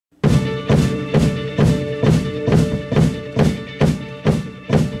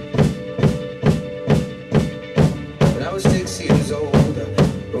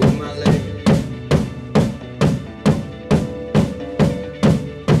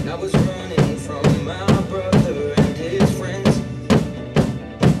was running from my brother and his friends.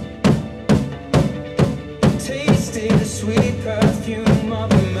 Tasted the sweet perfume of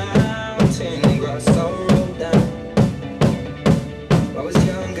the mountain grass I rolled down. I was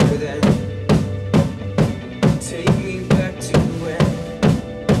younger then. Take me back to when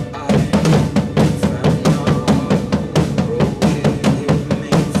I found my heart broken.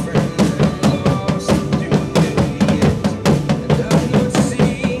 Made friends and lost through the years. And I've not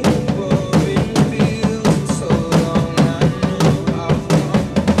seen the boring fields in so long. I know I've come,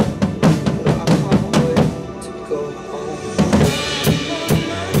 but I can't wait to go home. On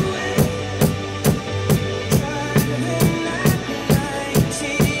my way, driving at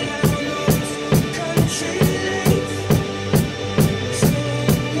 19 down those country lanes,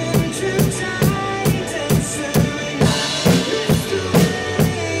 singing too tight and swimming with the way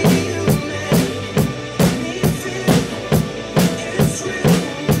you make me feel. It's real.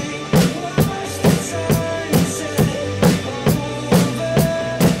 We watch the sunset over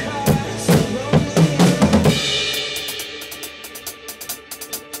the castle lonely.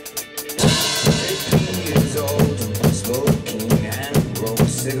 15 years old, smoking and rolled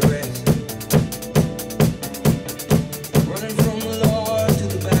cigarettes, running from the law to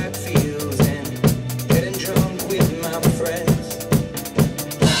the backfields and getting drunk with my friends.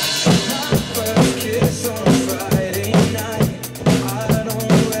 My first kiss on a Friday night, I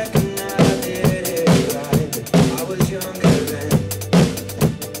don't reckon I did it right, but I was younger then.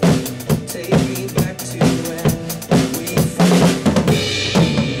 Take me back to when we first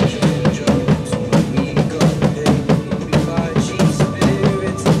killing drugs when we got paid. We buy cheap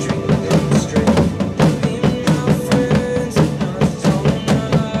spirits and drink them straight. Being our friends and not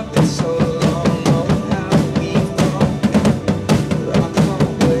throwing up in so long. Oh, how we've grown. But I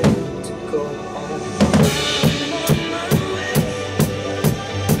can't wait to go home. On my way,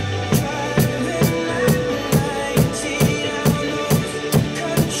 driving at 19 down those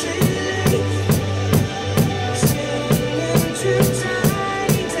country lanes, singing too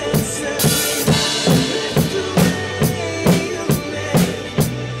tight and swimming with the way you make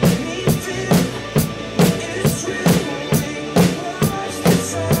me feel. It's real. We watch the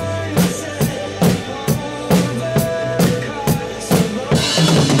sunset over the castle lonely.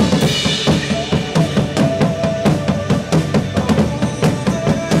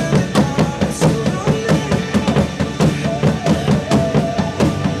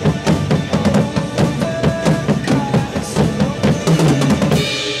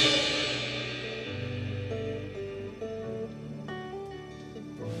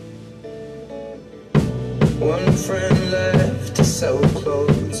 One friend left to sell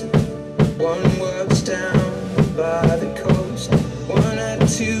clothes. One works down by the coast. One had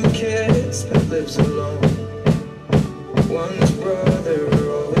 2 kids but lives alone. One's brother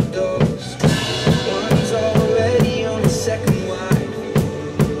overdosed. One's already on his second wife.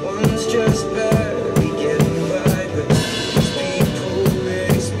 One's just barely getting by. But these people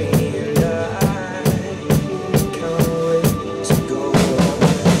raise me and I can't wait to go home.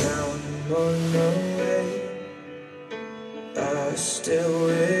 Now I'm on my way. I still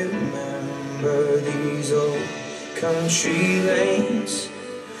remember these old country lanes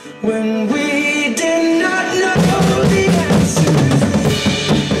when we